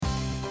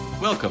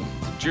Welcome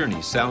to Journey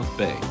South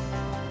Bay.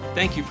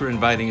 Thank you for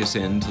inviting us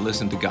in to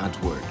listen to God's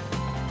Word.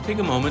 Take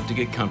a moment to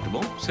get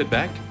comfortable, sit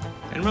back,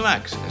 and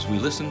relax as we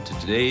listen to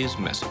today's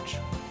message.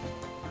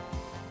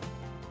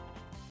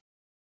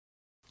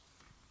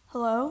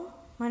 Hello,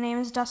 my name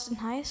is Dustin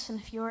Heiss, and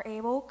if you are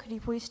able, could you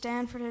please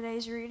stand for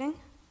today's reading?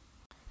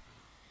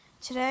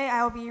 Today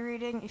I will be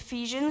reading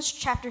Ephesians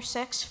chapter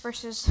 6,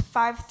 verses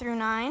 5 through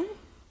 9,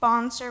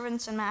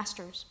 Bondservants and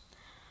Masters.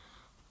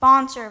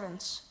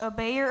 Bondservants,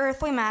 obey your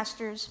earthly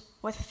masters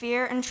with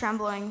fear and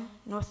trembling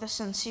and with a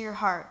sincere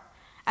heart,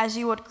 as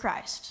you would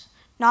Christ,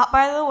 not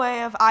by the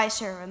way of eye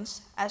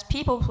servants, as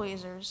people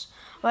pleasers,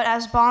 but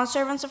as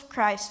bondservants of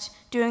Christ,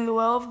 doing the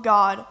will of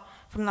God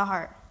from the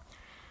heart,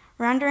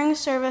 rendering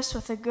service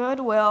with a good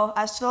will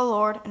as to the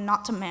Lord and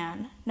not to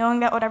man, knowing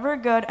that whatever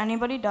good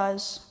anybody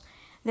does,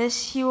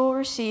 this he will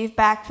receive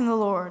back from the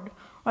Lord,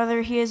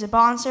 whether he is a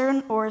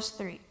bondservant or is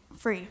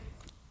free.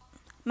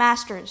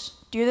 Masters,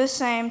 do the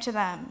same to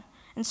them,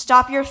 and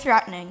stop your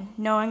threatening,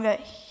 knowing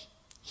that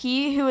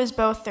he who is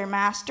both their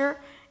master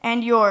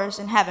and yours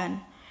in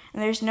heaven,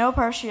 and there's no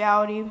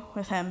partiality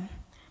with him.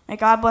 May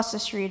God bless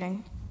this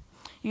reading.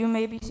 You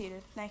may be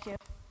seated. Thank you.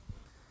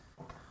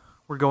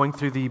 We're going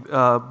through the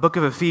book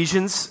of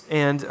Ephesians,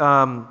 and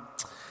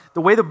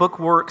the way the book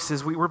works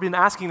is we've been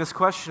asking this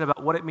question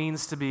about what it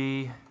means to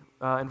be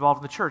involved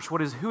in the church.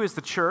 Who is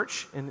the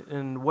church,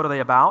 and what are they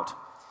about?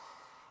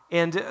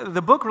 And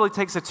the book really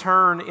takes a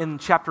turn in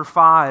chapter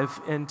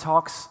 5 and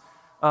talks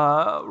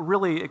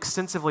really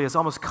extensively as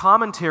almost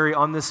commentary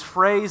on this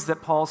phrase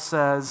that Paul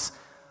says,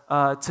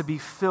 to be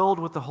filled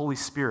with the Holy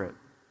Spirit.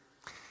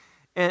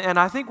 And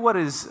I think what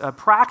is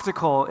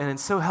practical and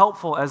so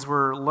helpful as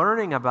we're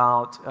learning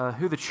about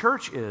who the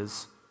church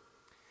is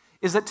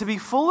that to be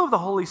full of the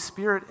Holy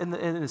Spirit, and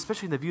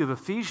especially in the view of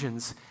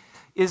Ephesians,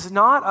 is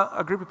not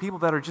a group of people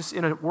that are just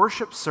in a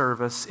worship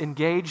service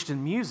engaged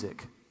in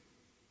music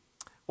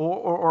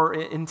or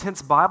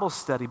intense Bible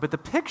study, but the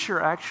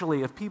picture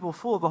actually of people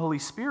full of the Holy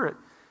Spirit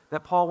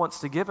that Paul wants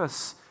to give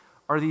us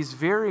are these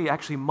very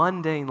actually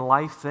mundane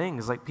life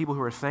things, like people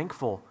who are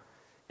thankful,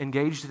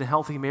 engaged in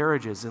healthy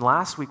marriages. And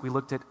last week we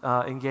looked at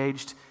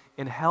engaged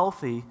in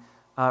healthy,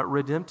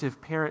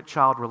 redemptive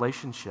parent-child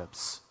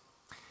relationships.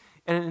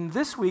 And in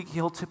this week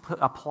he'll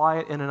apply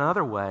it in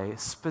another way,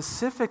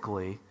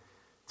 specifically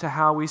to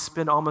how we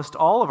spend almost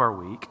all of our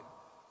week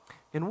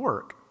in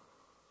work.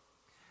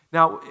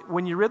 Now,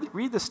 when you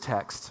read this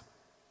text,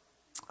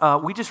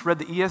 we just read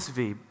the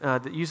ESV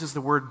that uses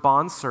the word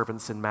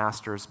bondservants and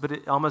masters,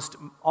 but almost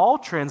all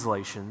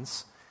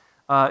translations,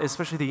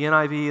 especially the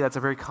NIV, that's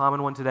a very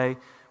common one today,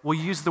 will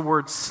use the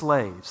word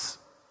slaves.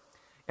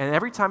 And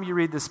every time you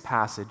read this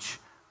passage,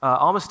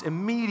 almost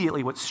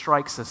immediately what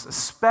strikes us,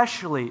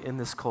 especially in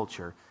this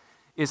culture,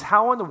 is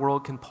how in the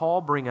world can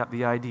Paul bring up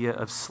the idea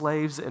of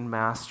slaves and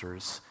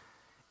masters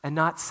and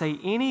not say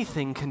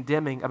anything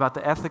condemning about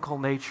the ethical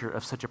nature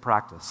of such a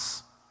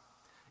practice?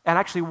 And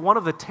actually, one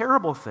of the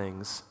terrible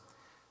things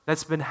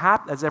that's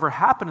ever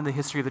happened in the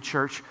history of the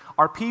church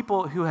are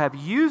people who have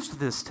used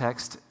this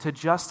text to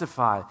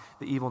justify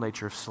the evil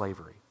nature of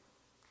slavery.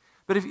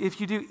 But if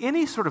you do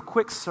any sort of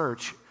quick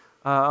search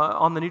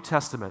on the New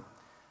Testament,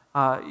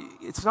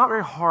 it's not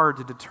very hard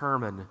to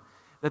determine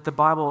that the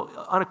Bible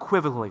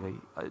unequivocally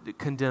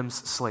condemns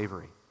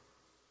slavery.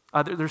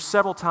 There's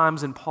several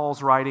times in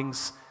Paul's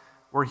writings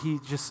where he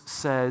just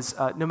says,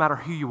 no matter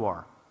who you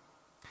are,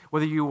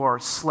 whether you are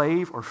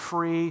slave or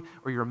free,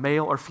 or you're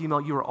male or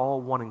female, you are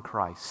all one in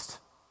Christ.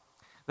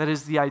 That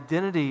is, the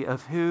identity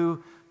of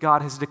who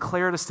God has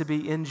declared us to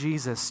be in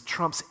Jesus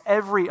trumps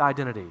every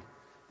identity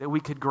that we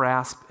could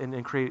grasp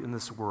and create in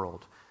this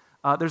world.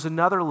 There's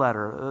another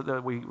letter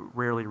that we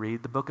rarely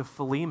read, the book of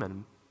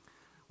Philemon,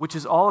 which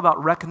is all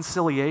about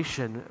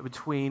reconciliation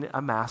between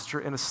a master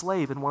and a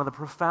slave. And one of the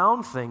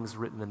profound things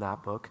written in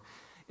that book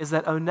is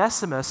that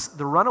Onesimus,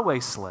 the runaway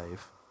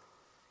slave,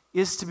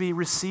 is to be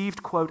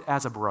received, quote,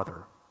 as a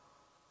brother.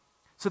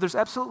 So there's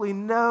absolutely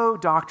no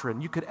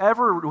doctrine you could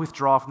ever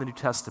withdraw from the New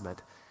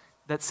Testament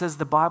that says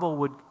the Bible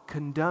would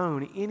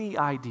condone any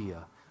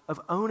idea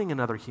of owning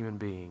another human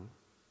being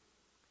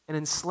and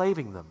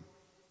enslaving them.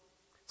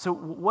 So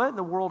what in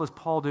the world is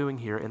Paul doing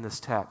here in this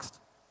text?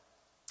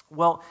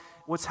 Well,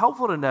 what's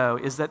helpful to know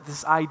is that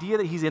this idea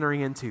that he's entering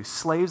into,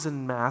 slaves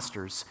and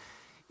masters,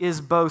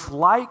 is both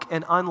like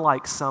and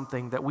unlike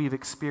something that we've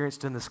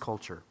experienced in this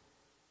culture.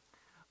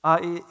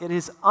 It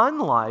is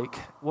unlike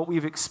what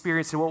we've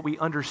experienced and what we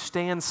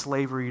understand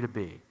slavery to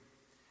be.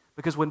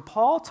 Because when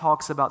Paul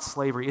talks about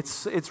slavery,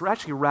 it's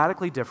actually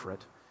radically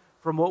different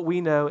from what we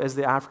know as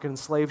the African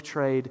slave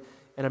trade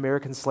and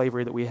American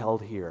slavery that we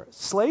held here.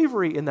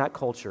 Slavery in that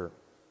culture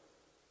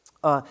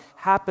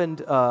happened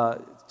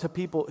to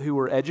people who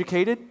were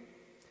educated.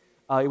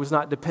 It was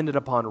not dependent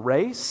upon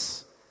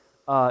race.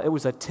 It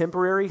was a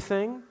temporary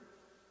thing.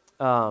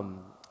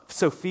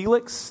 So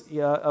Felix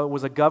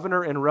was a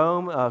governor in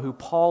Rome who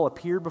Paul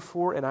appeared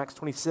before in Acts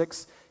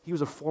 26. He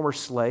was a former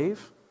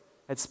slave,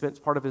 had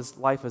spent part of his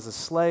life as a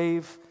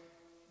slave,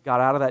 got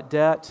out of that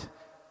debt,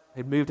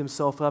 had moved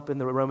himself up in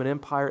the Roman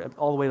Empire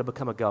all the way to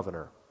become a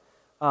governor.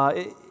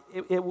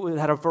 it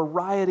had a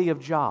variety of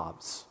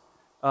jobs.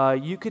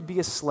 You could be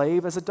a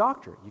slave as a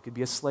doctor. You could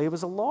be a slave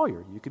as a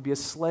lawyer. You could be a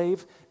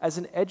slave as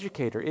an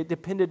educator. It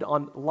depended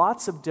on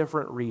lots of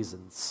different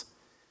reasons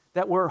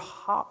that were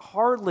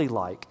hardly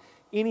like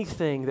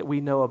anything that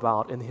we know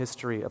about in the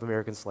history of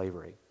American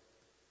slavery.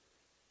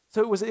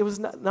 So it was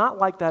not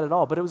like that at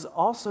all, but it was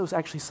also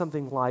actually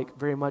something like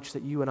very much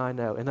that you and I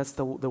know, and that's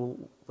the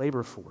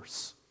labor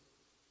force.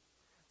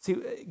 See,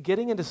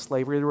 getting into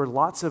slavery, there were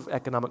lots of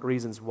economic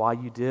reasons why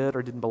you did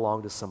or didn't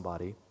belong to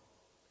somebody.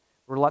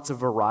 There were lots of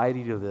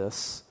variety to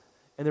this,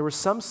 and there were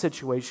some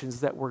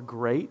situations that were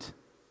great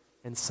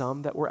and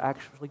some that were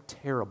actually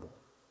terrible.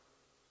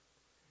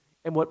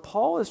 And what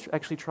Paul is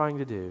actually trying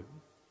to do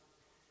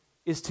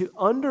is to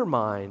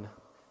undermine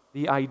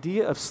the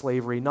idea of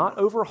slavery, not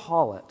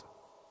overhaul it,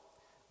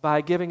 by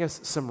giving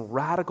us some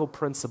radical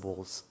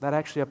principles that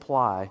actually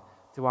apply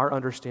to our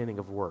understanding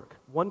of work.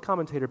 One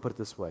commentator put it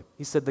this way.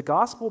 He said, the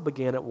gospel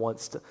began at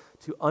once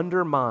to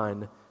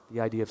undermine the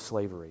idea of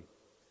slavery.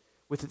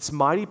 With its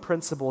mighty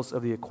principles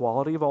of the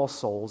equality of all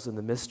souls and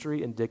the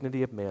mystery and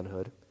dignity of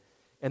manhood,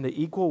 and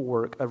the equal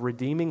work of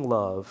redeeming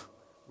love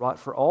wrought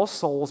for all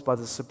souls by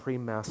the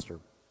Supreme Master.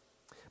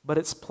 But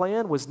its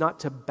plan was not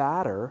to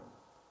batter,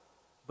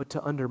 but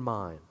to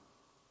undermine.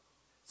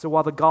 So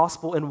while the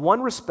gospel in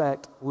one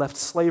respect left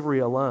slavery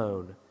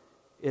alone,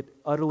 it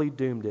utterly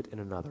doomed it in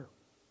another.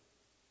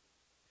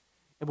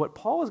 And what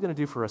Paul is going to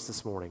do for us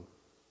this morning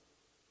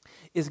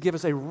is give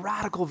us a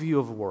radical view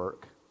of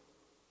work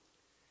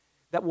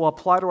that will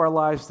apply to our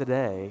lives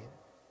today,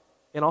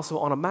 and also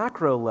on a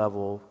macro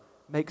level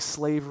make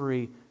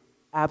slavery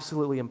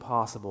absolutely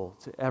impossible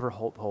to ever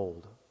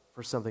hold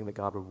for something that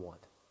God would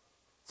want.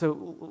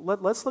 So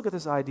let's look at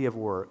this idea of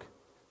work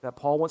that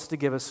Paul wants to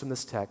give us from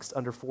this text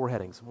under 4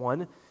 headings.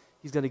 1,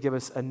 he's going to give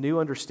us a new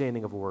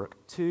understanding of work.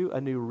 2, a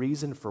new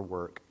reason for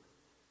work.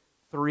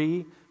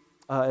 3,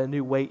 a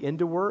new way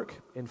into work.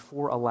 And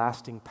 4, a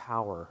lasting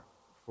power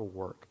for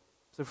work.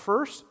 So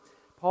first,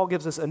 Paul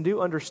gives us a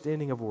new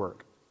understanding of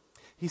work.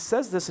 He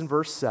says this in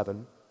verse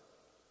 7,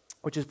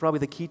 which is probably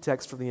the key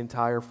text for the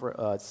entire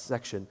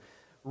section.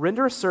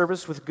 Render a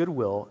service with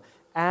goodwill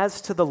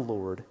as to the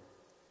Lord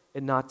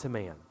and not to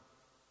man.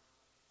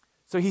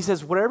 So he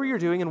says, whatever you're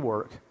doing in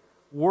work,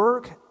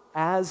 work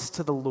as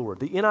to the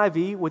Lord. The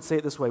NIV would say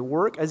it this way,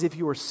 work as if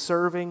you were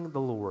serving the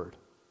Lord.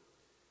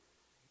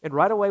 And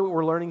right away what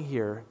we're learning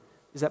here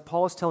is that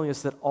Paul is telling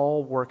us that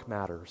all work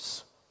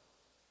matters.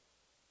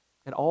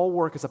 And all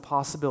work is a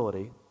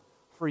possibility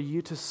for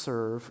you to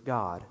serve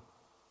God,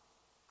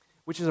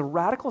 which is a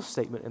radical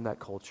statement in that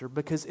culture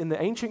because in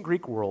the ancient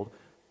Greek world,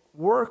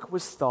 work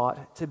was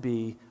thought to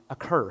be a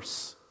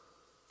curse.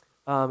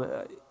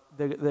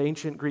 The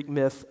ancient Greek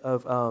myth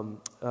of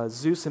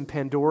Zeus and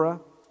Pandora,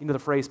 you know the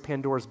phrase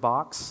Pandora's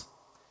box?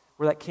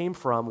 Where that came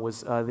from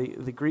was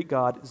the Greek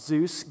god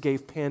Zeus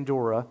gave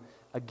Pandora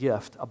a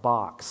gift, a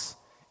box,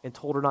 and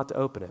told her not to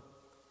open it.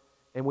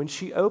 And when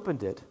she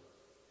opened it,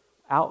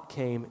 out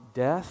came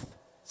death,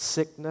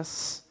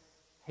 sickness,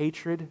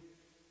 hatred,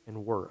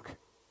 and work.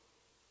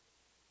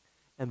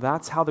 And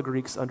that's how the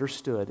Greeks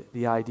understood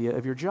the idea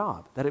of your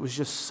job, that it was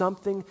just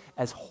something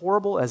as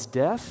horrible as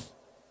death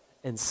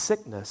and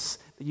sickness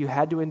that you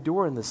had to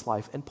endure in this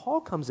life. And Paul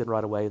comes in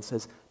right away and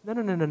says,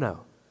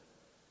 no.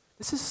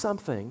 This is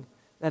something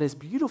that is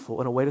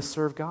beautiful in a way to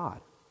serve God.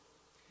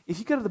 If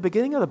you go to the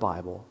beginning of the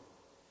Bible,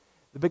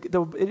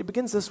 it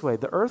begins this way.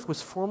 The earth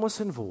was formless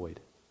and void.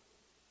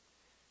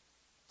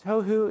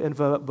 Tohu and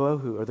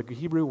bohu are the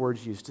Hebrew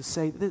words used to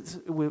say this,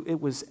 it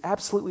was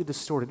absolutely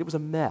distorted. It was a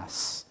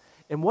mess.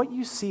 And what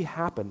you see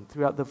happen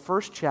throughout the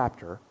first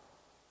chapter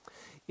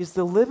is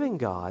the living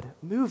God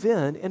move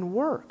in and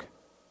work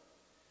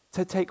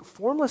to take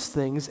formless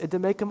things and to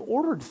make them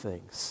ordered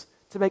things,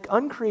 to make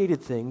uncreated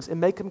things and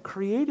make them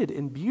created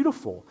and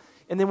beautiful.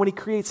 And then when he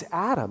creates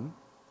Adam,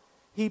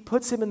 he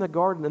puts him in the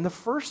garden. And the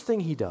first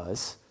thing he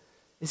does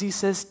is he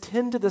says,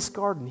 tend to this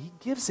garden. He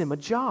gives him a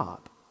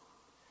job.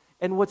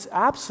 And what's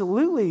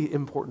absolutely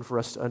important for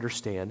us to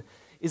understand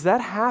is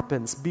that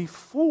happens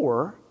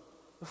before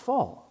the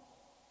fall,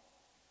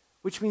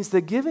 which means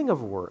the giving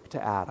of work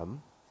to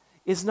Adam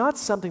is not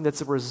something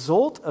that's a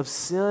result of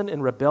sin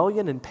and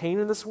rebellion and pain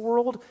in this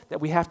world that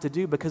we have to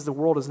do because the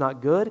world is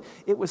not good.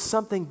 It was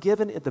something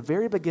given at the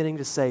very beginning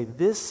to say,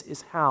 this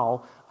is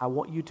how I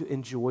want you to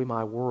enjoy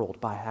my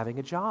world, by having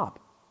a job.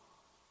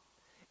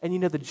 And you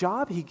know, the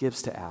job he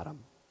gives to Adam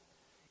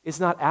is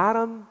not,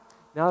 Adam,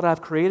 now that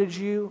I've created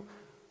you,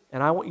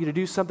 and I want you to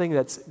do something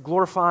that's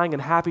glorifying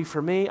and happy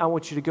for me. I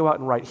want you to go out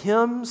and write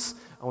hymns.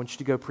 I want you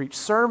to go preach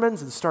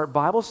sermons and start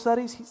Bible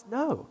studies.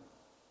 No.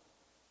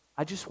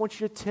 I just want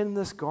you to tend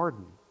this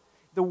garden.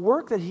 The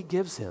work that he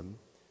gives him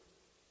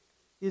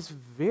is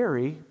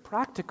very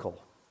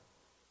practical.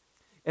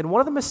 And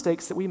one of the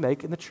mistakes that we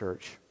make in the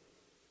church,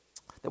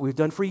 that we've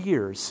done for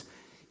years,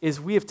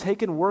 is we have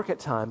taken work at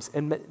times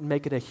and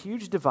making a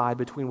huge divide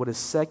between what is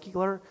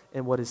secular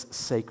and what is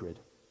sacred.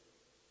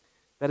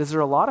 That is, there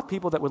are a lot of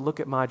people that would look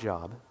at my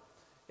job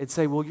and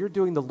say, well, you're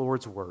doing the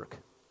Lord's work,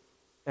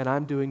 and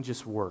I'm doing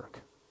just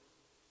work.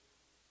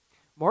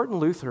 Martin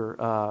Luther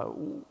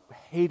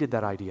hated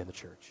that idea in the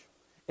church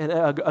and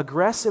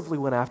aggressively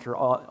went after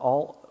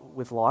all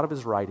with a lot of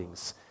his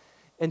writings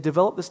and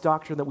developed this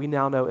doctrine that we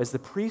now know as the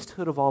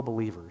priesthood of all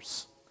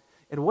believers.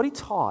 And what he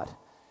taught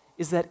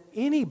is that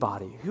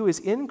anybody who is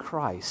in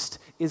Christ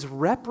is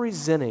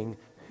representing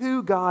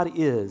who God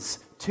is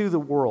to the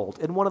world.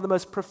 And one of the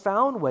most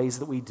profound ways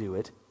that we do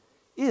it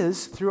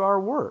is through our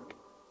work.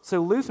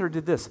 So Luther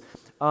did this.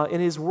 In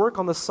his work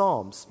on the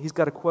Psalms, he's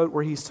got a quote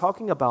where he's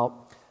talking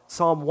about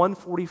Psalm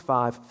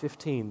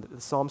 145:15. The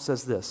Psalm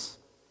says this: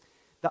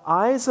 "The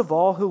eyes of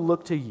all who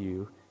look to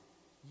you,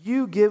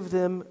 you give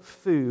them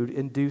food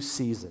in due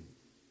season."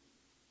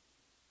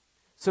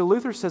 So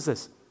Luther says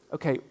this,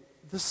 okay,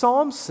 the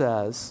Psalm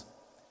says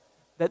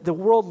that the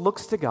world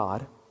looks to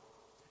God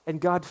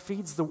and God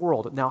feeds the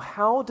world. Now,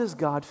 how does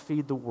God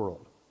feed the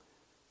world?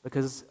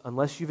 Because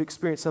unless you've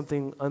experienced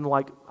something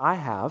unlike I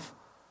have,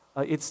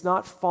 it's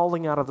not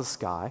falling out of the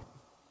sky,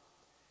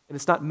 and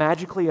it's not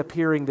magically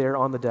appearing there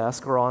on the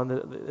desk or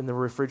in the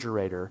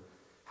refrigerator.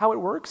 How it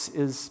works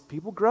is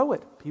people grow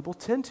it, people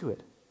tend to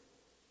it,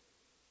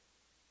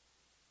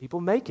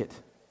 people make it,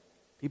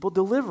 people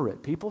deliver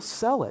it, people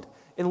sell it.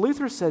 And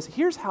Luther says,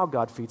 here's how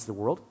God feeds the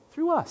world,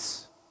 through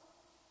us.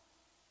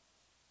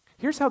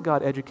 Here's how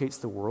God educates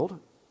the world,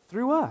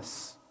 through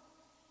us.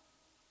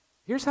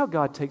 Here's how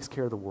God takes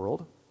care of the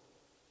world,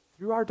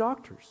 through our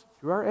doctors,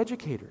 through our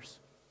educators,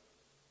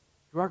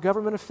 through our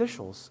government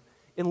officials.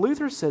 And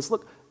Luther says,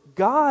 look,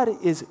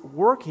 God is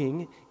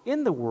working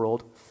in the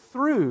world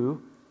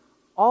through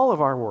all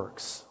of our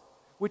works,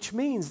 which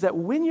means that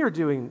when you're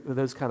doing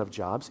those kind of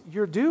jobs,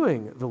 you're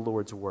doing the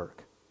Lord's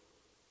work.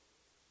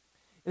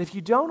 And if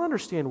you don't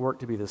understand work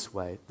to be this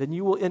way, then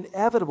you will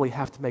inevitably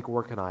have to make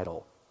work an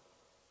idol.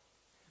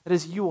 That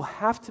is, you will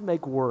have to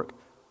make work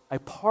a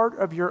part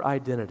of your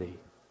identity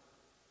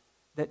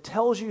that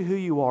tells you who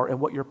you are and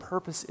what your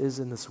purpose is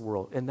in this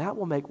world. And that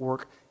will make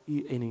work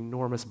an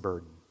enormous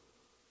burden.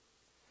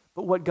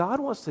 But what God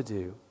wants to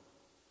do,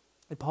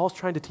 and Paul's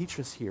trying to teach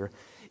us here,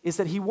 is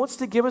that he wants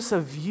to give us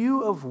a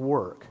view of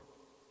work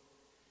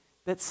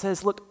that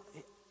says, look,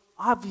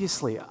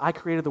 obviously I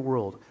created the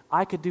world.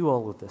 I could do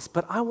all of this,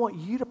 but I want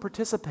you to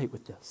participate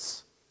with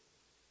this.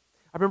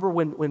 I remember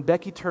when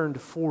Becky turned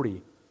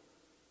 40,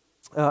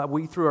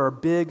 we threw our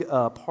big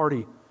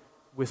party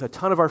with a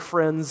ton of our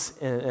friends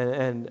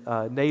and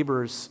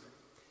neighbors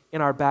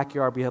in our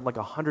backyard. We had like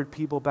 100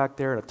 people back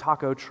there and a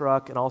taco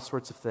truck and all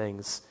sorts of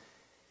things.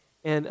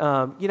 And,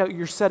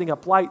 you're setting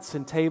up lights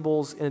and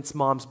tables, and it's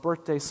Mom's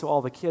birthday, so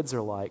all the kids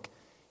are like,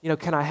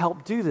 can I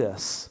help do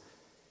this?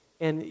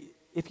 And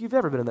if you've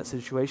ever been in that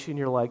situation,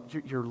 you're like,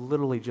 you're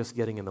literally just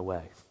getting in the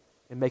way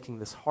and making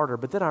this harder.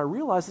 But then I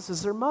realized this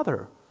is their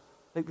mother.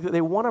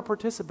 They want to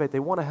participate. They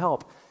want to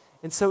help.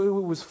 And so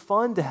it was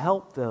fun to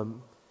help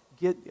them,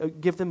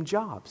 give them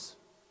jobs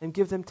and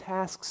give them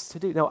tasks to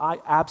do. Now, I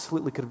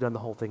absolutely could have done the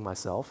whole thing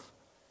myself.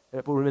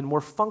 It would have been more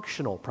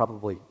functional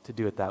probably to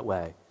do it that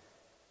way.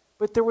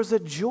 But there was a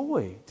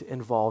joy to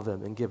involve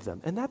them and give them.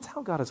 And that's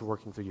how God is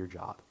working through your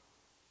job.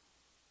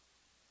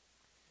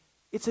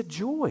 It's a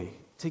joy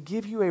to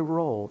give you a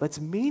role that's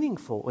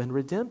meaningful and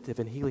redemptive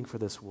and healing for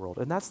this world.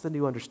 And that's the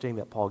new understanding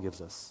that Paul gives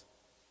us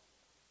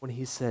when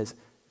he says,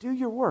 do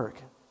your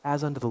work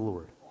as unto the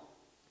Lord.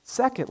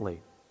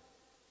 Secondly,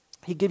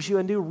 he gives you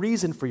a new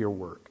reason for your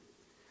work.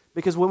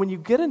 Because when you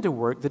get into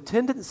work, the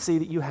tendency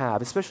that you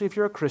have, especially if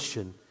you're a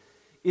Christian,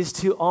 is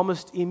to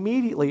almost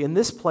immediately, in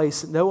this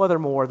place, no other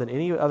more than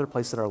any other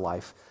place in our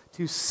life,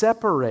 to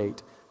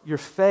separate your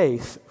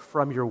faith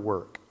from your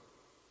work.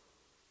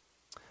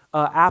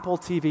 Apple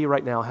TV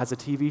right now has a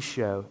TV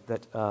show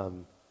that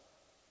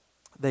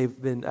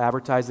they've been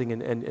advertising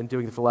and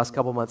doing for the last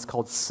couple of months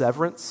called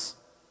Severance.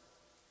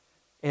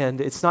 And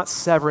it's not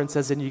severance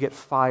as in you get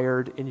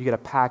fired and you get a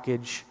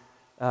package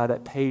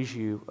that pays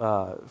you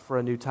for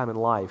a new time in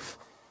life.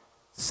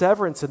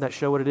 Severance in that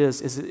show, what it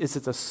is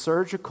it's a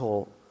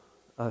surgical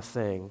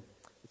thing.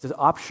 It's an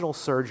optional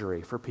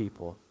surgery for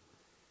people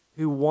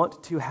who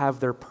want to have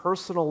their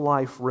personal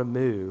life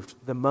removed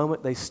the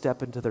moment they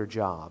step into their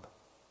job.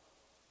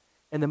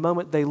 And the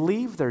moment they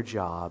leave their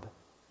job,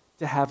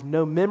 to have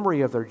no memory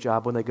of their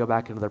job when they go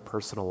back into their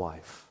personal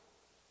life.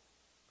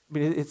 I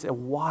mean, it's a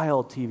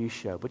wild TV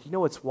show, but you know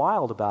what's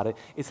wild about it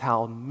is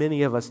how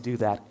many of us do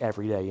that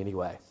every day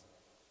anyway.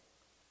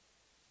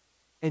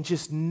 And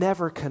just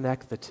never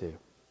connect the two.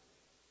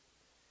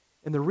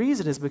 And the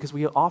reason is because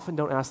we often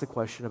don't ask the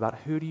question about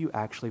who do you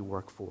actually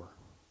work for.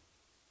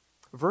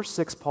 Verse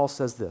 6, Paul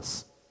says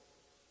this.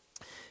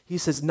 He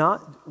says,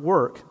 not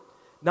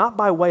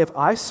by way of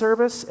eye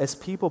service as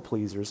people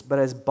pleasers, but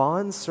as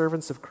bond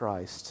servants of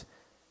Christ,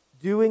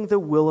 doing the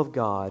will of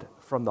God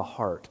from the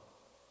heart.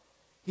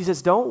 He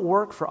says, don't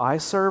work for eye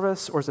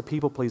service or as a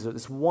people pleaser.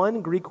 It's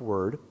one Greek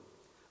word,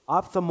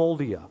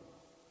 ophthalmolgia.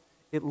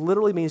 It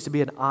literally means to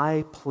be an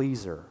eye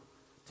pleaser.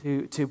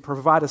 To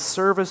provide a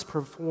service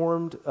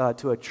performed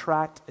to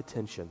attract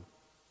attention.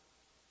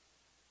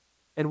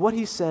 And what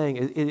he's saying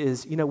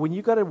is, when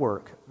you go to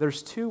work,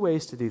 there's two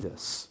ways to do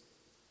this.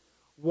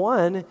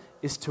 One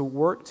is to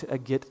work to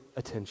get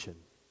attention.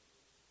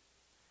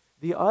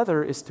 The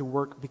other is to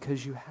work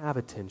because you have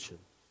attention.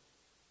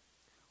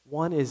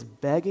 One is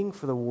begging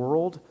for the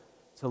world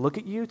to look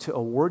at you, to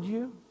award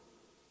you,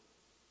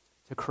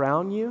 to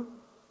crown you,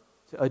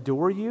 to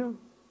adore you,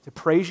 to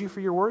praise you for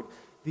your work.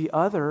 The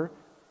other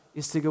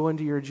is to go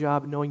into your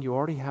job knowing you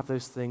already have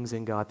those things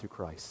in God through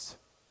Christ.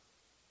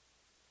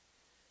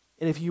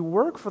 And if you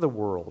work for the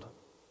world,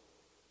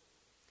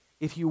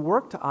 if you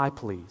work to eye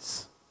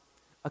please,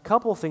 a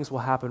couple of things will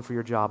happen for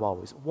your job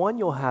always. One,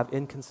 you'll have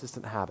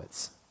inconsistent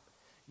habits.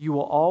 You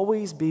will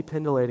always be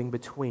pendulating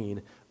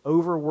between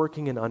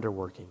overworking and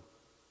underworking.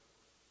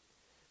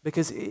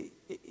 Because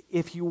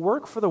if you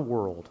work for the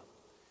world,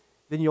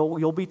 then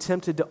you'll be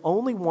tempted to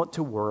only want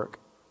to work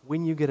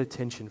when you get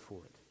attention for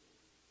it.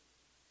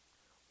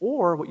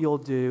 Or what you'll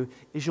do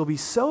is you'll be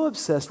so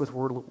obsessed with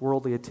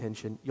worldly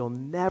attention, you'll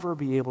never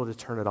be able to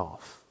turn it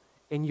off.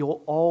 And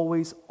you'll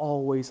always,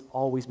 always,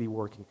 always be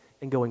working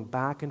and going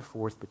back and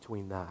forth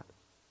between that.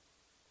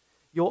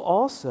 You'll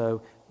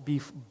also be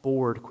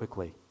bored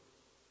quickly.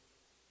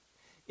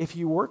 If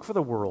you work for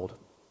the world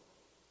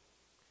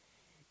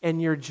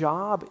and your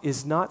job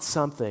is not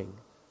something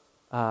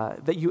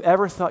that you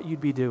ever thought you'd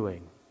be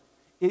doing,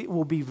 it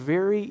will be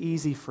very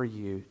easy for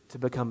you to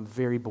become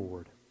very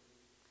bored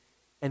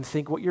and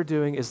think what you're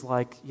doing is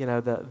like,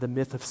 the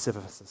myth of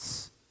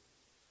Sisyphus,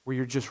 where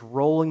you're just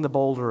rolling the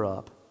boulder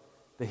up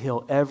the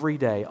hill every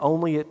day,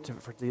 only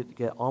to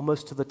get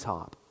almost to the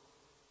top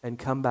and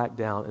come back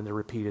down and to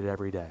repeat it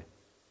every day.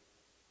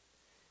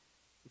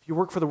 If you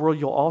work for the world,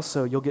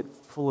 you'll get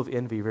full of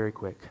envy very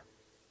quick.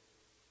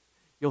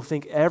 You'll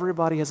think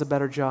everybody has a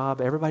better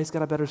job, everybody's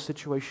got a better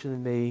situation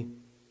than me.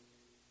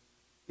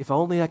 If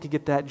only I could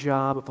get that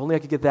job, if only I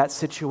could get that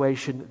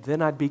situation,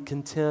 then I'd be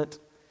content.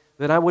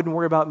 Then I wouldn't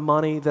worry about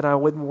money, then I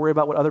wouldn't worry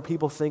about what other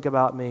people think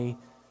about me.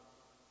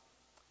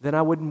 Then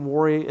I wouldn't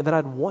worry, and then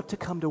I'd want to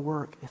come to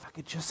work if I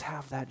could just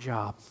have that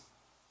job.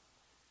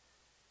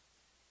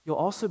 You'll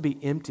also be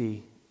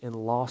empty and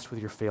lost with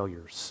your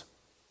failures.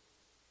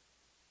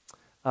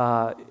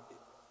 Ronda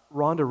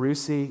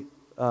Rousey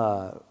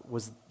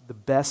was the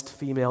best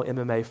female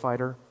MMA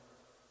fighter.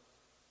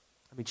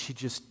 I mean, she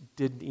just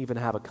didn't even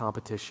have a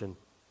competition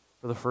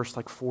for the first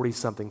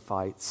 40-something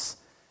fights.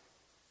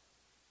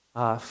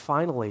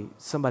 Finally,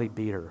 somebody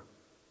beat her.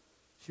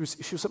 She was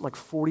something like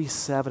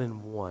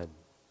 47-1.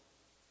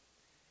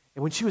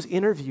 And when she was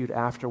interviewed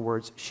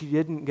afterwards, she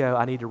didn't go,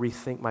 I need to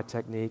rethink my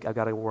technique, I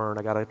got to learn,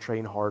 I got to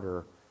train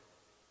harder.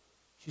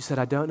 She said,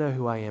 I don't know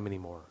who I am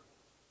anymore.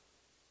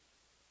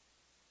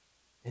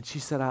 And she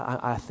said,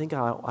 I think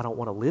I don't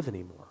want to live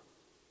anymore.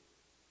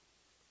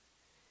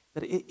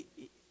 That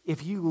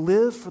if you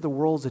live for the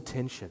world's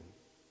attention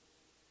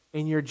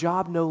and your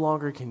job no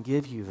longer can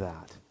give you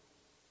that,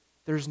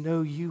 there's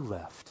no you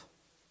left.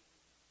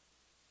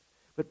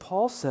 But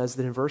Paul says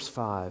that in verse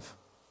 5,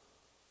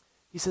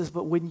 he says,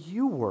 but when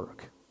you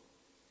work,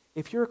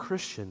 if you're a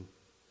Christian,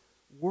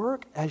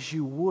 work as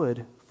you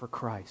would for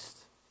Christ.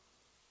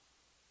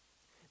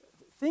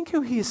 Think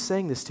who he is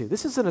saying this to.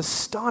 This is an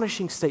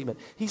astonishing statement.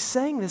 He's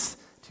saying this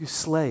to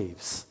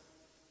slaves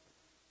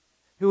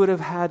who would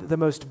have had the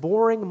most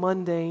boring,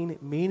 mundane,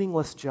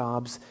 meaningless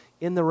jobs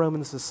in the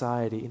Roman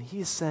society. And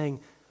he's saying,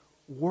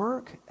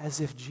 work as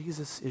if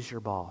Jesus is your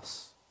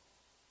boss,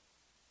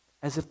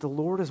 as if the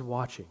Lord is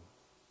watching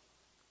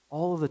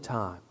all of the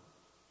time.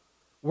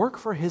 Work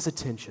for his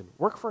attention.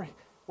 Work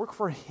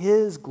for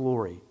his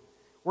glory.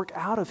 Work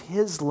out of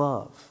his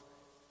love.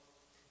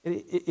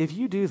 If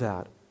you do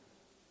that,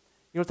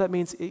 you know what that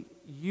means?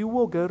 You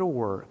will go to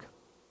work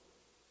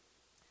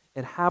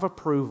and have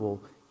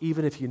approval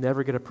even if you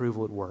never get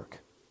approval at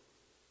work.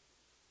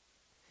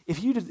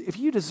 If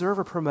you deserve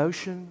a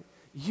promotion,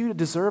 you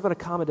deserve an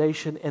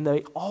accommodation, and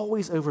they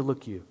always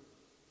overlook you,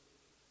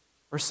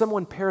 or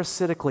someone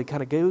parasitically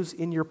kind of goes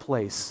in your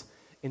place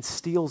and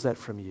steals that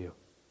from you.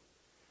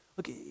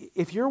 Look,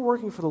 if you're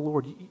working for the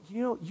Lord,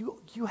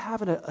 you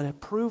have an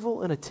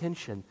approval and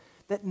attention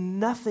that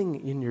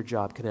nothing in your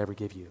job can ever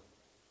give you.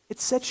 It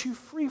sets you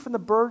free from the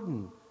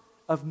burden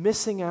of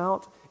missing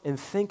out and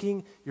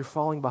thinking you're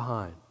falling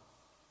behind.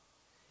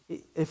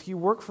 If you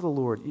work for the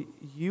Lord,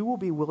 you will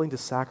be willing to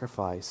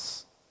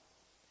sacrifice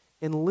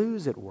and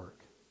lose at work,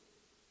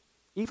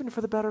 even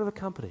for the better of the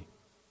company.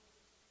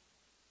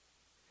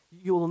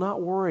 You will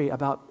not worry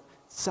about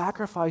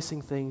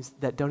sacrificing things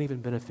that don't even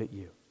benefit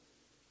you.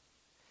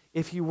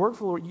 If you work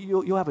for the Lord,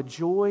 you'll have a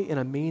joy and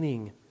a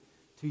meaning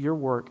to your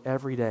work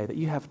every day that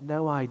you have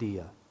no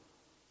idea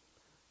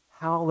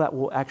how that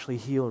will actually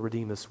heal and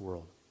redeem this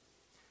world.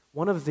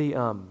 One of the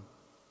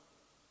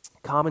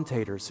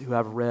commentators who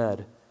I've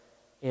read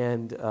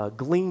and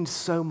gleaned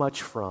so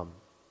much from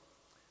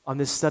on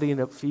this study in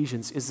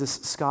Ephesians is this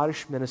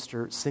Scottish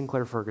minister,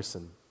 Sinclair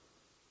Ferguson,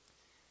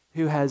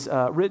 who has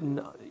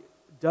written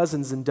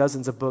dozens and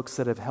dozens of books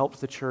that have helped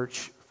the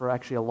church for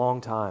actually a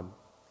long time.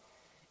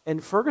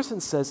 And Ferguson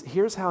says,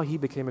 here's how he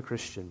became a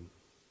Christian.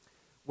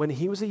 When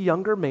he was a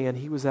younger man,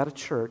 he was at a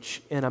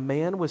church, and a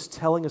man was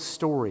telling a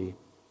story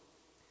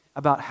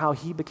about how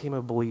he became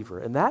a believer.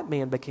 And that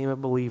man became a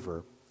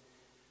believer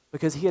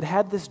because he had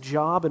had this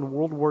job in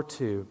World War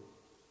II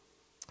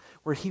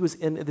where he was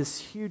in this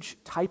huge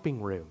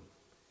typing room.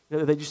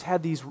 They just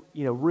had these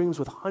rooms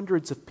with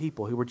hundreds of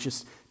people who were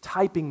just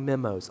typing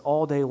memos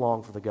all day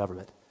long for the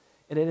government.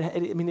 And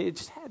it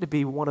just had to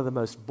be one of the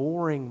most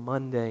boring,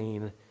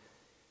 mundane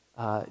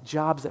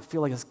jobs that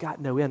feel like it's got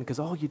no end, because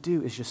all you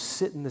do is just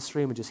sit in this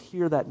room and just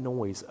hear that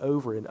noise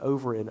over and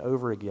over and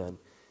over again.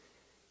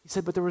 He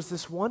said, but there was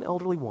this one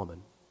elderly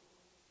woman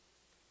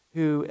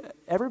who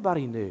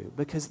everybody knew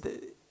because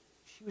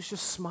she was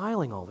just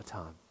smiling all the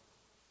time.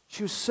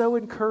 She was so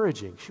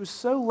encouraging. She was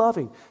so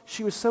loving.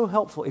 She was so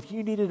helpful. If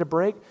you needed a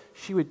break,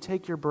 she would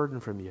take your burden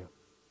from you.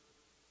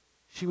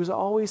 She was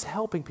always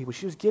helping people.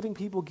 She was giving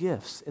people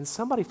gifts. And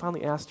somebody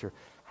finally asked her,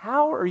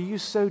 how are you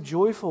so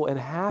joyful and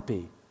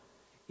happy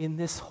in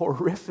this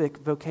horrific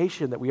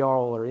vocation that we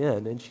all are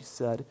in? And she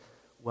said,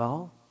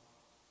 well,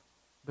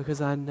 because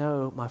I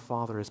know my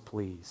Father is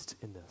pleased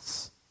in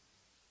this.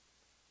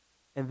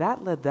 And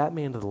that led that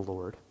man to the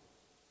Lord,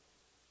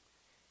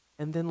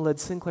 and then led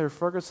Sinclair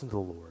Ferguson to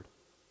the Lord,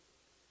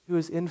 who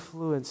has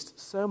influenced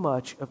so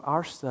much of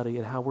our study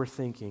and how we're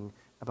thinking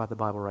about the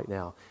Bible right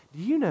now. Do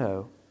you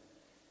know,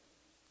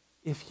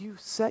 if you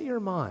set your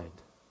mind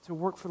to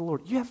work for the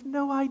Lord, you have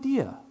no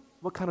idea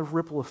what kind of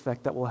ripple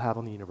effect that will have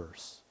on the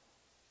universe.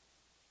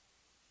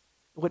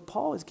 What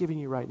Paul is giving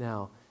you right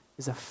now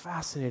is a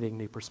fascinating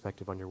new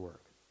perspective on your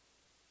work.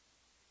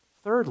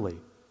 Thirdly,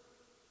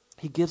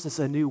 he gives us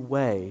a new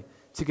way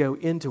to go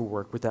into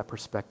work with that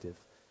perspective.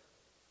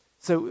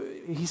 So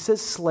he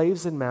says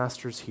slaves and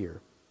masters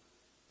here.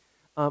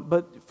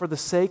 But for the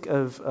sake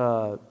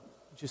of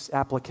just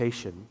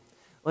application,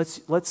 let's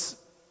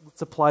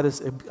apply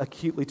this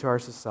acutely to our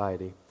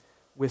society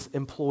with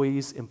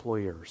employees,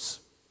 employers,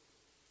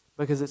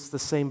 because it's the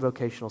same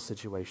vocational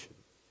situation.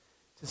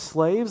 To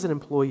slaves and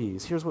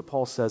employees, here's what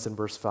Paul says in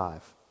verse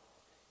 5.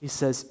 He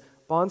says,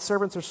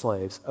 bondservants or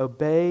slaves,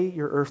 obey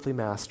your earthly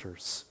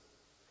masters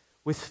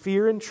with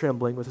fear and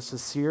trembling, with a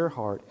sincere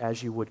heart,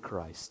 as you would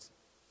Christ.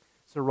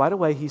 So right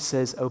away he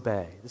says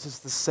obey. This is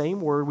the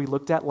same word we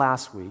looked at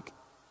last week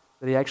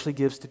that he actually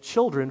gives to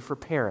children for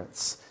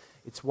parents.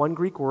 It's one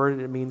Greek word,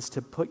 and it means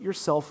to put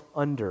yourself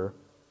under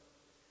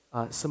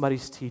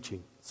somebody's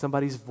teaching,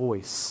 somebody's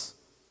voice.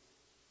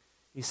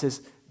 He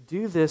says,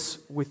 do this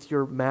with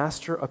your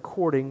master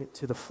according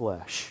to the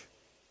flesh.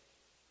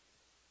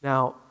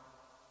 Now,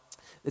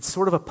 it's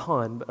sort of a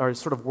pun, or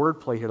sort of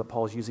wordplay here that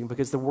Paul is using,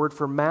 because the word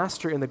for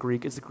master in the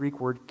Greek is the Greek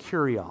word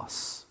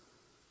kurios,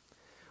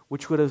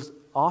 which would have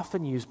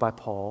often used by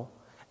Paul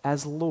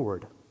as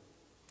Lord,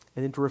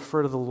 and then to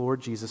refer to the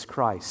Lord Jesus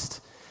Christ.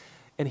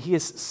 And he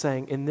is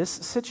saying, in this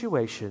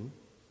situation,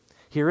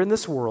 here in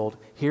this world,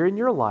 here in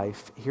your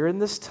life, here in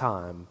this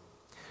time,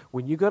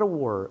 when you go to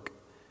work,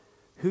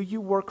 who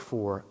you work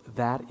for,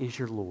 that is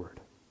your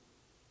Lord.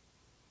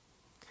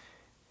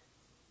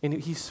 And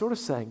he's sort of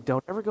saying,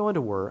 don't ever go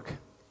into work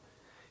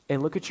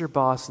and look at your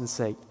boss and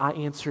say, I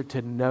answer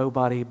to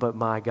nobody but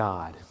my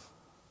God.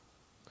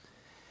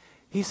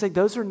 He's saying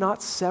those are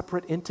not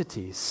separate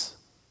entities.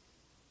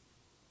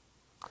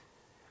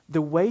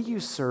 The way you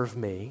serve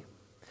me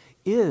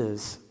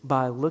is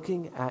by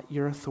looking at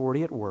your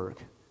authority at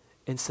work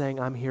and saying,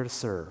 I'm here to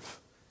serve.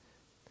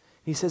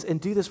 He says, and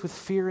do this with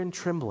fear and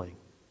trembling.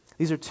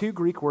 These are two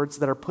Greek words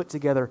that are put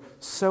together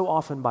so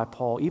often by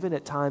Paul, even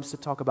at times to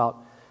talk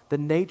about the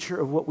nature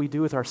of what we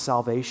do with our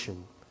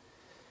salvation.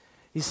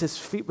 He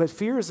says, but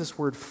fear is this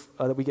word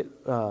that we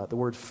get the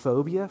word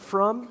phobia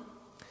from,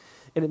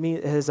 and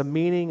it has a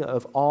meaning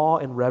of awe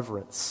and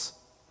reverence.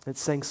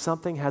 It's saying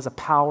something has a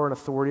power and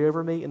authority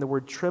over me, and the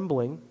word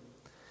trembling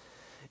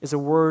is a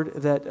word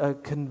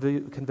that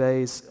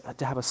conveys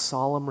to have a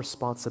solemn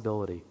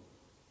responsibility.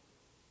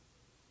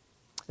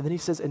 And then he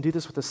says, and do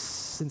this with a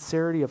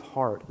sincerity of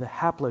heart. The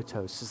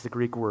haplotos is the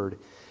Greek word.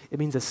 It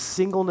means a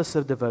singleness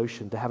of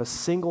devotion, to have a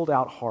singled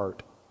out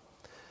heart.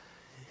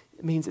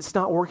 It means it's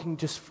not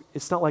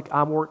like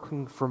I'm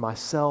working for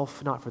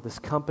myself, not for this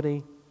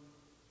company.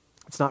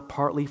 It's not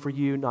partly for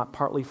you, not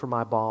partly for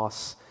my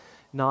boss,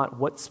 not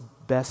what's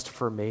best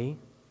for me.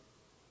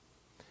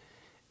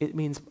 It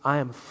means I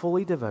am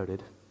fully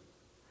devoted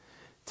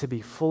to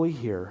be fully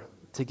here,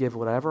 to give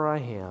whatever I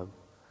have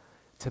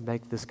to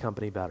make this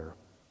company better.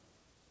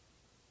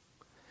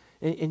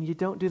 And you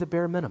don't do the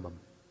bare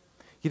minimum.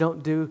 You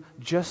don't do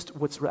just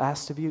what's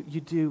asked of you. You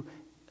do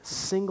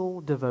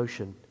single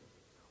devotion.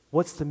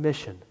 What's the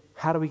mission?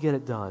 How do we get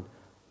it done?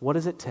 What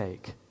does it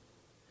take?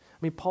 I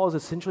mean, Paul is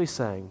essentially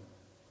saying,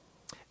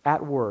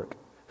 at work,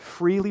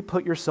 freely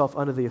put yourself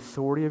under the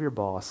authority of your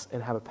boss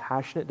and have a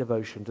passionate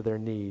devotion to their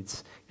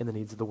needs and the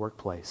needs of the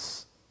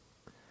workplace.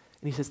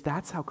 And he says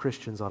that's how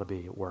Christians ought to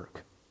be at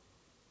work.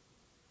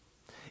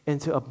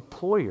 And to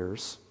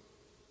employers,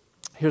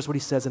 here's what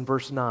he says in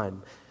verse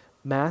 9.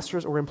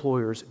 Masters or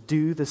employers,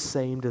 do the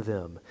same to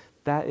them.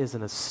 That is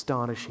an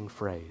astonishing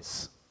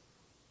phrase.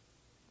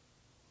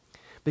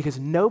 Because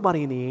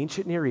nobody in the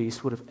ancient Near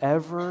East would have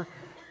ever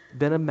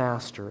been a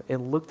master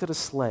and looked at a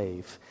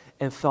slave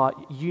and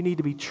thought, you need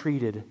to be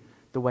treated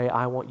the way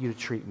I want you to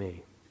treat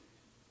me.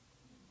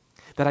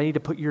 That I need to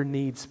put your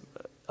needs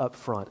up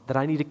front, that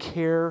I need to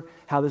care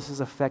how this is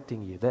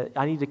affecting you, that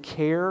I need to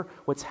care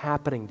what's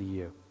happening to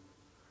you.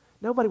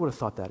 Nobody would have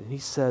thought that. And he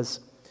says,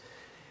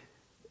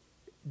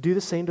 do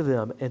the same to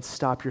them and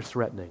stop your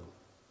threatening,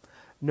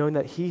 knowing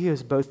that he who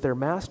is both their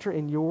master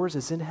and yours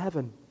is in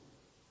heaven,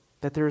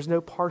 that there is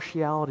no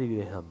partiality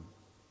to him.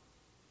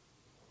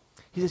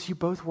 He says, you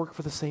both work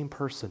for the same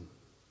person,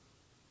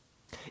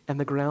 and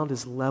the ground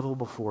is level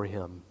before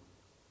him.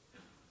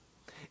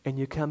 And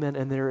you come in,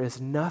 and there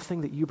is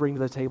nothing that you bring to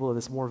the table that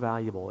is more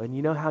valuable. And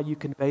you know how you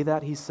convey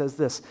that? He says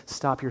this,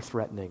 stop your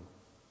threatening.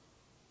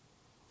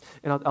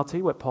 And I'll tell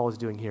you what Paul is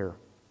doing here.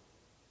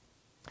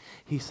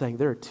 He's saying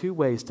there are two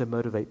ways to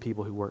motivate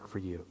people who work for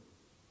you,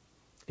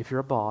 if you're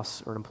a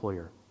boss or an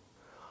employer.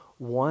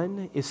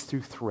 One is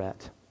through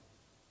threat.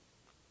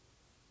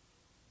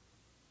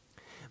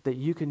 That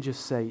you can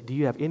just say, do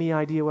you have any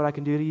idea what I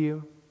can do to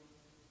you?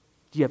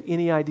 Do you have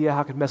any idea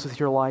how I can mess with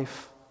your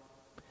life?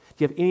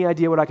 Do you have any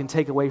idea what I can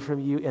take away from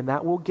you? And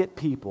that will get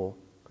people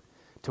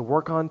to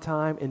work on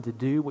time and to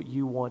do what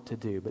you want to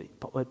do.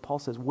 But Paul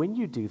says, when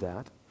you do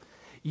that,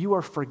 you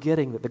are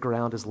forgetting that the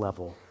ground is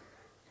level.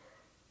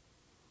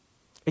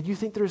 And you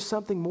think there's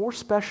something more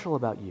special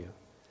about you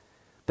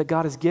that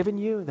God has given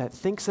you, that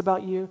thinks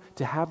about you,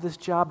 to have this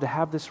job, to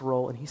have this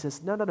role. And he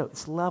says, no,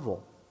 it's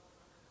level.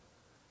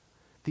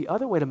 The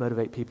other way to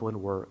motivate people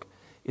in work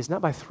is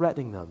not by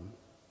threatening them,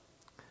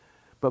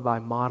 but by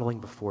modeling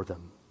before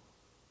them.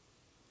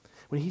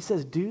 When he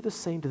says, do the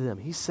same to them,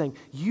 he's saying,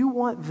 you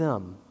want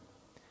them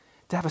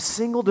to have a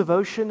single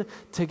devotion,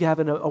 to have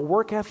a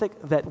work ethic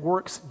that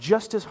works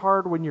just as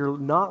hard when you're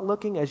not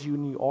looking as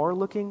when you are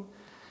looking,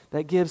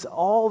 that gives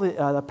all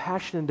the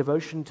passion and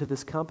devotion to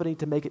this company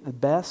to make it the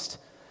best,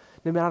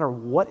 no matter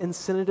what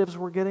incentives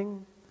we're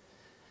getting.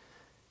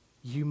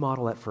 You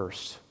model that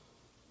first.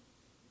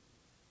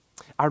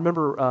 I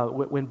remember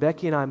when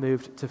Becky and I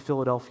moved to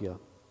Philadelphia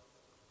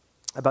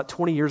about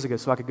 20 years ago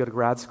so I could go to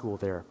grad school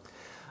there.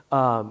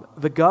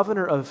 The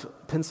governor of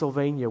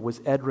Pennsylvania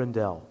was Ed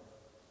Rendell.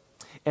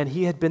 And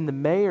he had been the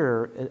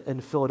mayor in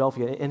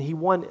Philadelphia, and he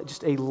won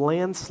just a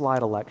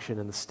landslide election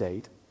in the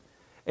state.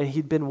 And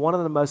he'd been one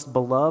of the most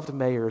beloved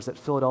mayors that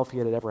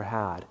Philadelphia had ever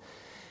had.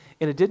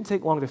 And it didn't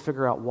take long to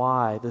figure out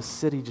why the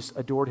city just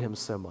adored him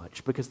so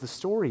much, because the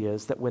story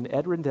is that when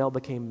Ed Rendell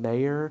became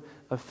mayor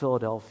of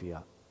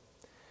Philadelphia,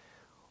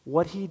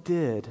 what he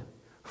did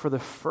for the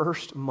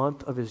first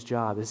month of his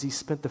job is he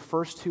spent the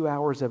first 2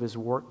 hours of his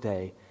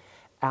workday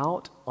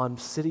out on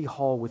City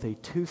Hall with a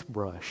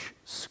toothbrush,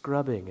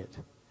 scrubbing it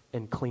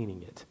and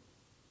cleaning it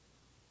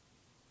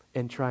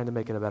and trying to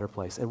make it a better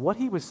place. And what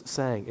he was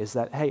saying is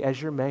that, hey,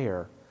 as your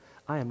mayor,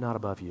 I am not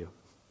above you.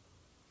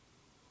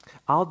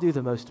 I'll do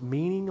the most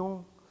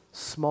menial,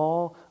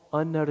 small,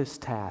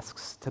 unnoticed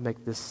tasks to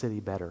make this city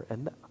better.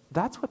 And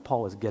that's what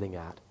Paul is getting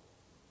at.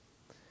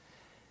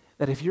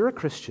 That if you're a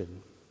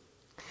Christian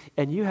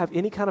and you have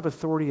any kind of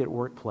authority at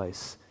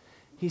workplace,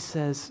 he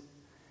says,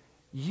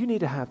 you need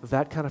to have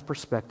that kind of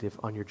perspective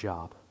on your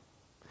job.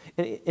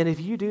 And if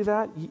you do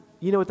that,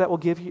 you know what that will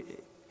give you?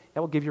 That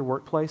will give your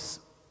workplace?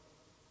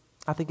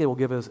 I think it will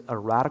give us a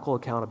radical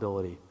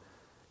accountability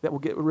that will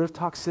get rid of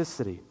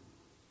toxicity.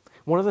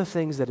 One of the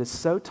things that is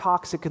so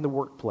toxic in the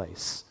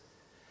workplace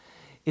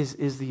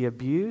is the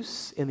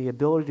abuse and the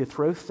ability to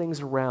throw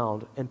things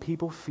around, and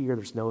people fear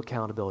there's no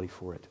accountability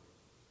for it.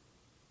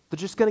 They're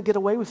just going to get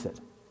away with it.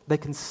 They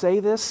can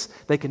say this,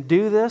 they can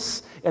do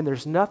this, and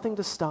there's nothing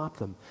to stop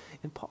them.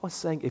 And Paul is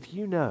saying, if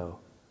you know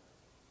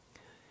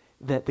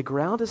that the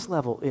ground is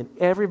level and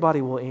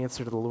everybody will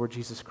answer to the Lord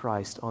Jesus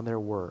Christ on their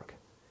work,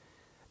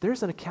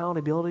 there's an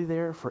accountability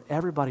there for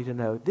everybody to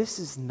know this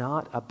is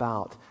not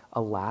about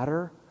a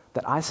ladder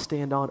that I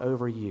stand on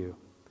over you.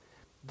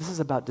 This is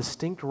about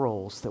distinct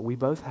roles that we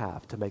both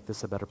have to make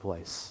this a better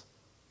place.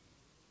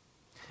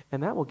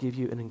 And that will give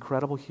you an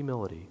incredible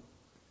humility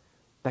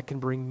that can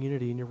bring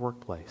unity in your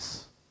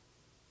workplace.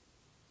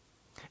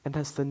 And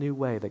that's the new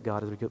way that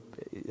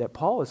that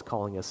Paul is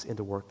calling us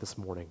into work this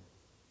morning.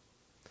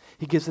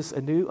 He gives us a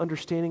new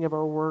understanding of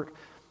our work,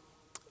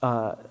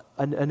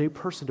 a new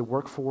person to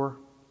work for.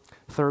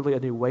 Thirdly, a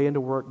new way into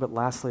work, but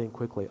lastly and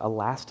quickly, a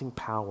lasting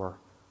power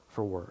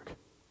for work.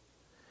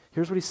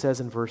 Here's what he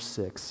says in verse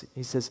 6.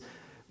 He says,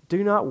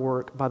 do not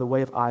work by the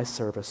way of eye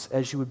service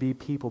as you would be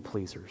people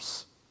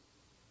pleasers.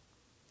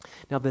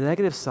 Now, the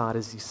negative side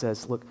is he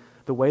says, look,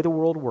 the way the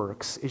world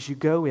works is you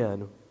go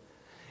in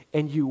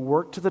and you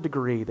work to the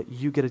degree that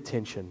you get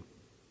attention.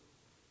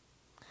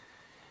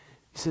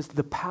 He says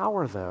the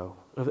power, though,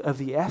 of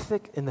the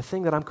ethic and the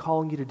thing that I'm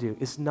calling you to do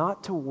is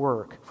not to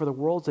work for the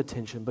world's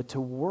attention, but to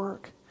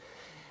work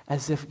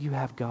as if you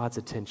have God's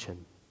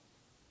attention.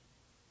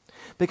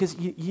 Because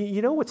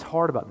you know what's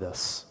hard about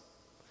this?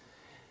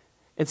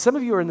 And some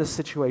of you are in this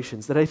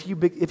situations that if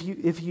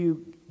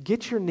you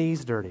get your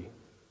knees dirty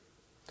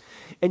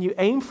and you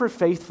aim for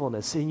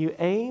faithfulness and you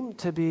aim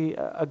to be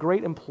a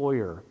great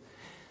employer,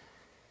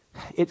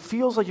 it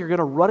feels like you're going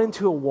to run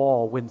into a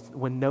wall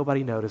when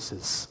nobody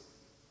notices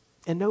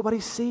and nobody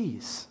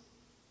sees.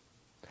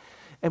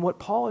 And what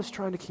Paul is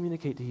trying to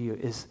communicate to you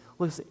is,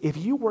 listen, if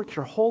you work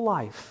your whole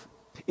life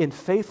in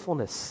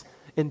faithfulness,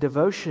 in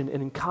devotion,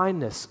 and in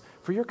kindness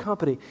for your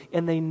company,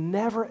 and they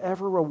never,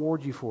 ever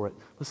reward you for it,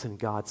 listen,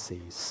 God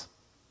sees.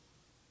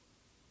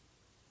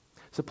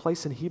 It's a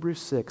place in Hebrews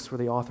 6 where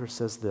the author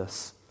says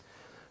this,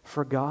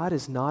 "For God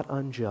is not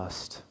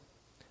unjust,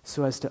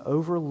 so as to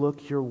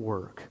overlook your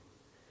work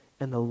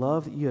and the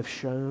love that you have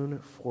shown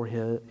for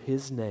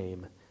his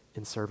name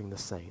in serving the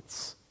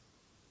saints."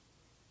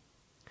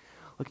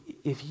 Look,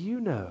 if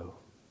you know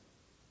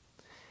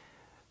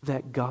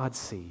that God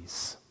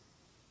sees,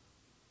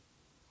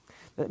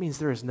 that means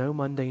there is no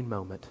mundane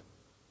moment,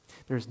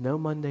 there is no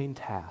mundane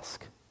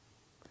task,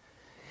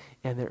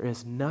 and there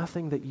is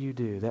nothing that you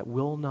do that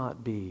will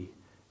not be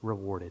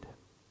rewarded.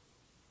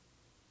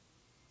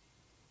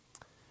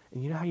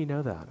 And you know how you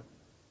know that?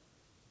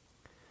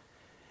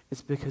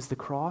 It's because the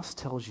cross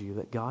tells you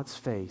that God's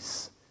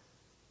face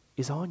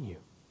is on you.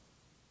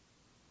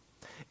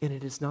 And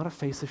it is not a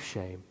face of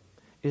shame.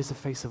 It is a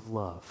face of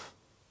love.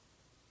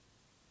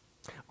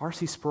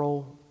 R.C.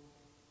 Sproul,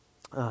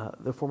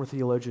 the former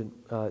theologian,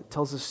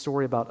 tells a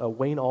story about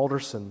Wayne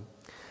Alderson,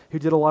 who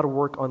did a lot of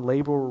work on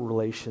labor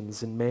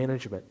relations and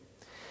management.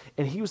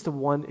 And he was the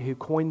one who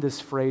coined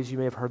this phrase you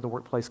may have heard in the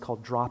workplace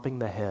called dropping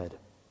the head.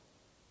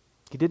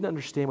 He didn't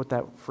understand what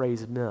that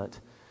phrase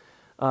meant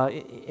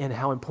and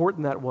how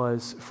important that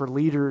was for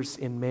leaders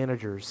and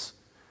managers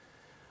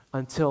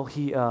until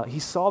he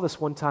saw this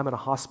one time in a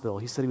hospital.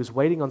 He said he was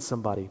waiting on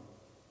somebody,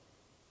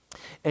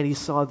 and he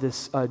saw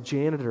this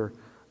janitor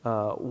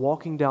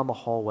walking down the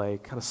hallway,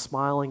 kind of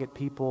smiling at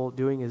people,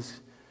 doing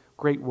his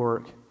great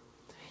work.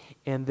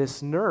 And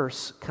this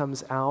nurse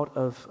comes out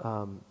of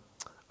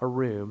a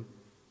room,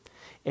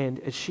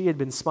 and she had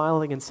been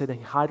smiling and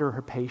saying hi to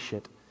her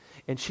patient,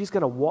 and she's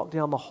going to walk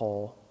down the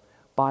hall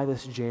by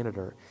this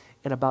janitor.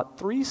 And about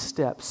 3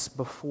 steps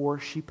before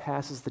she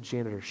passes the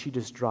janitor, she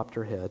just dropped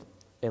her head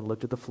and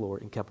looked at the floor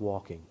and kept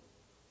walking.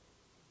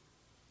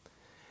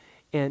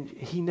 And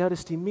he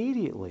noticed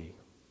immediately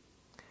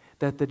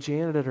that the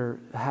janitor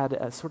had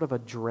a sort of a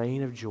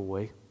drain of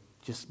joy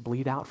just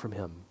bleed out from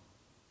him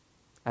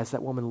as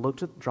that woman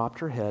dropped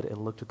her head and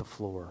looked at the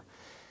floor.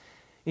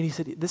 And he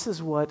said, this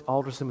is what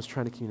Alderson was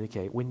trying to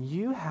communicate. When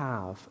you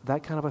have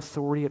that kind of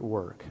authority at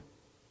work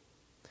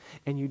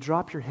and you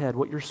drop your head,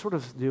 what you're sort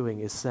of doing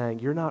is saying,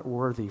 you're not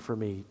worthy for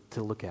me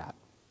to look at.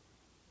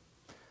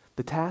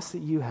 The task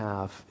that you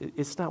have,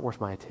 it's not worth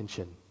my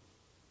attention.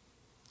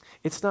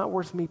 It's not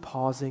worth me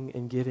pausing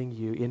and giving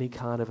you any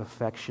kind of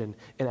affection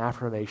and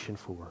affirmation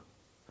for.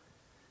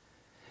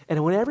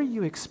 And whenever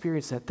you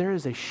experience that, there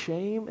is a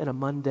shame and a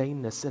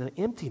mundaneness and an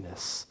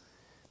emptiness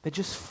that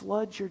just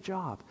floods your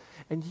job.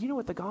 And you know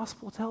what the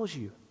gospel tells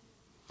you?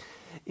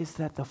 Is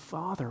that the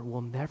Father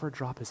will never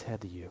drop his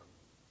head to you.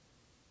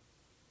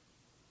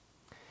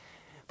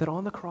 That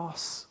on the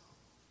cross,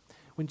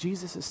 when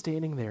Jesus is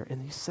standing there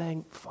and he's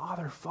saying,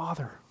 "Father,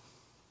 Father,"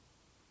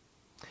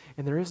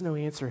 and there is no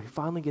answer, he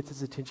finally gets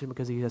his attention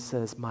because he just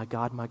says, my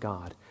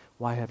God,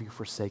 why have you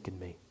forsaken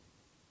me?"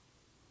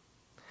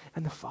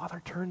 And the Father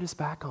turned his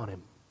back on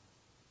him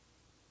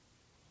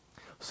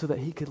so that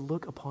he could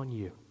look upon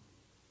you.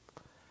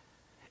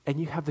 And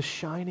you have the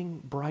shining,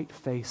 bright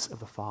face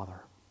of the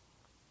Father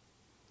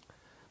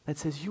that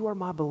says, "You are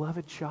my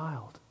beloved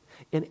child.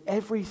 In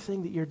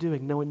everything that you're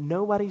doing, knowing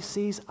nobody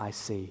sees, I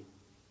see."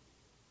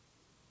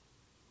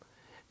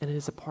 And it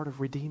is a part of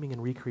redeeming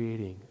and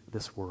recreating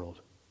this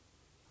world.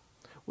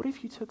 What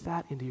if you took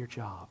that into your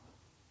job?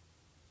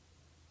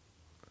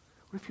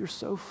 What if you're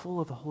so full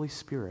of the Holy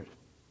Spirit,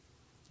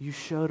 you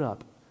showed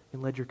up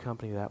and led your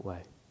company that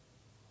way?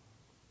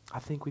 I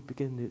think we'd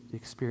begin to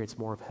experience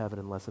more of heaven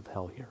and less of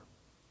hell here.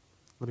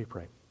 Let me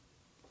pray.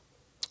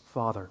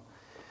 Father,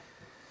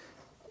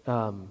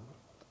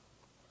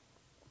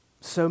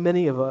 so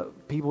many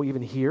of people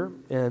even here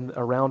and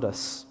around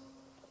us,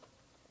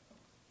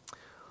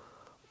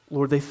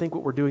 Lord, they think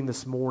what we're doing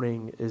this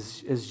morning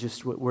is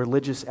just what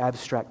religious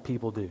abstract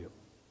people do.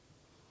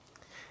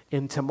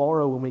 And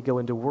tomorrow when we go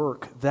into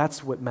work,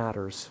 that's what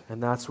matters,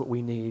 and that's what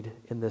we need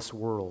in this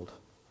world.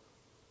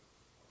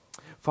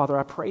 Father,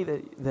 I pray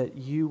that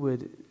you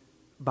would,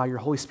 by your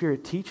Holy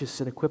Spirit, teach us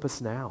and equip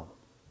us now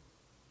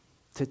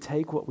to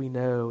take what we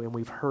know and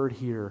we've heard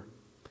here,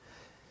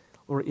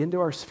 Lord, into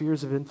our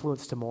spheres of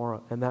influence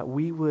tomorrow, and that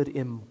we would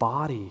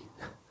embody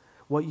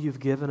what you've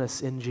given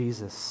us in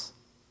Jesus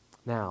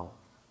now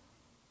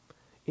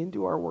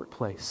into our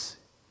workplace,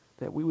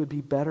 that we would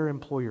be better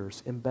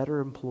employers and better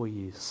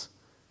employees.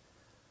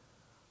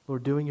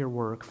 Lord, doing your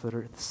work for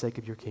the sake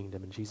of your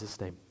kingdom. In Jesus'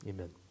 name,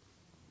 amen.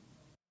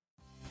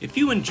 If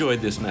you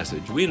enjoyed this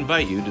message, we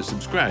invite you to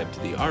subscribe to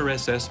the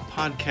RSS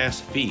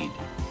podcast feed.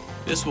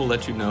 This will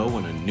let you know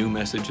when a new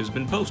message has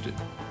been posted.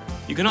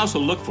 You can also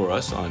look for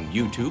us on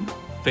YouTube,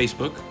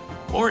 Facebook,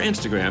 or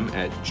Instagram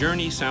at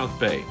Journey South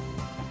Bay.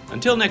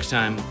 Until next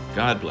time,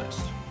 God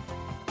bless.